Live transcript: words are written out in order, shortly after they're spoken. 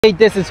Hey,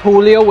 this is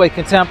Julio with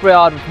Contemporary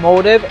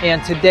Automotive,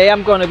 and today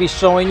I'm going to be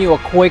showing you a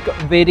quick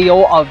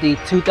video of the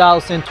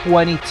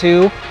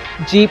 2022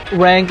 Jeep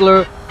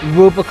Wrangler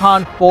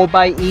Rubicon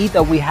 4xe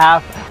that we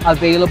have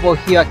available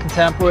here at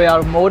Contemporary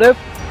Automotive.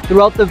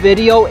 Throughout the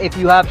video, if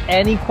you have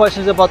any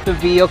questions about the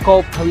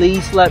vehicle,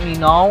 please let me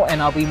know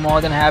and I'll be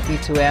more than happy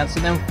to answer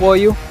them for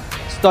you.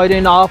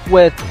 Starting off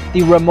with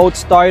the remote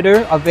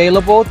starter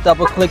available,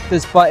 double click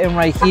this button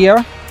right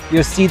here.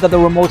 You'll see that the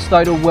remote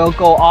starter will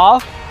go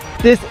off.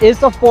 This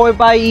is a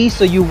 4xe,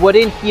 so you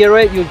wouldn't hear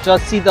it. You'll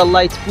just see the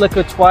lights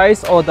flicker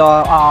twice or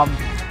the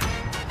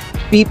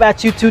beep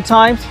at you 2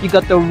 times. You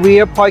got the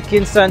rear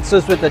parking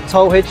sensors with the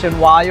tow hitch and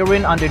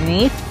wiring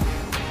underneath.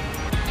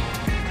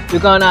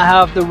 You're gonna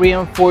have the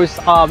reinforced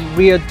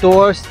rear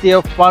door,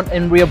 steel front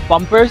and rear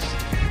bumpers.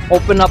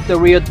 Open up the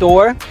rear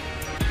door.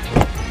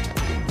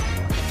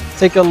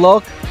 Take a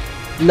look.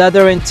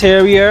 Leather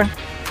interior,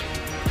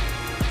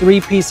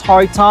 3-piece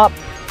hardtop.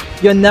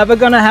 You're never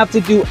gonna have to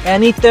do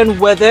anything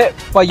with it,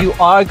 but you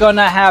are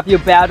gonna have your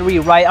battery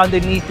right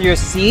underneath your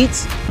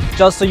seats,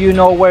 just so you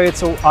know where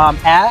it's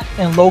at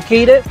and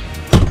located.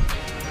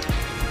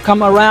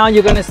 Come around,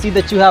 you're gonna see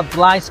that you have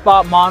blind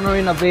spot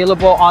monitoring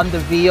available on the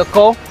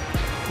vehicle.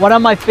 One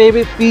of my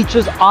favorite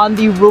features on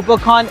the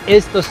Rubicon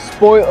is the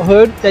sport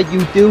hood that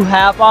you do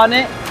have on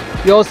it.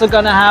 You're also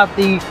gonna have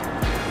the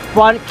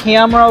front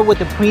camera with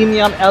the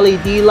premium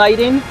LED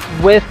lighting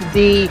with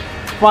the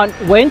front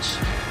winch.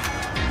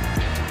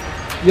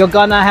 You're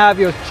gonna have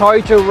your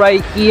charger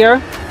right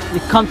here.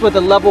 It comes with a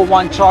level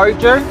 1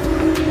 charger.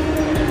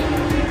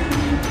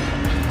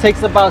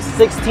 Takes about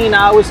 16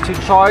 hours to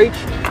charge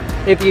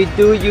if you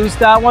do use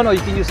that one, or you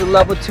can use a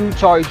level 2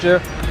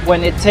 charger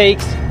when it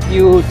takes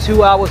you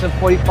 2 hours and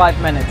 45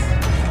 minutes.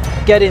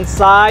 Get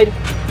inside,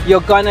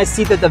 you're gonna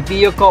see that the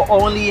vehicle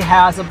only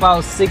has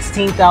about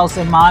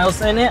 16,000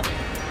 miles in it.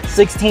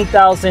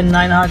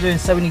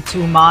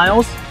 16,972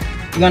 miles.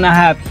 You're gonna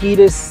have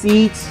heated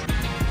seats,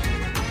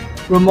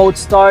 remote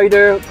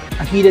starter,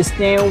 a heated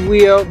steering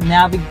wheel,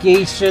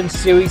 navigation,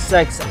 Series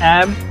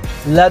XM,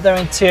 leather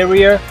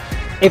interior.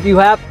 If you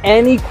have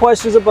any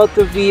questions about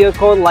the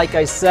vehicle, like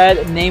I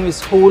said, name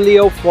is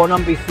Julio, phone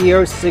number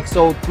here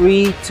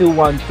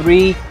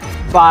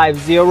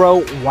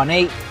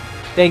 603-213-5018.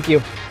 Thank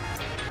you.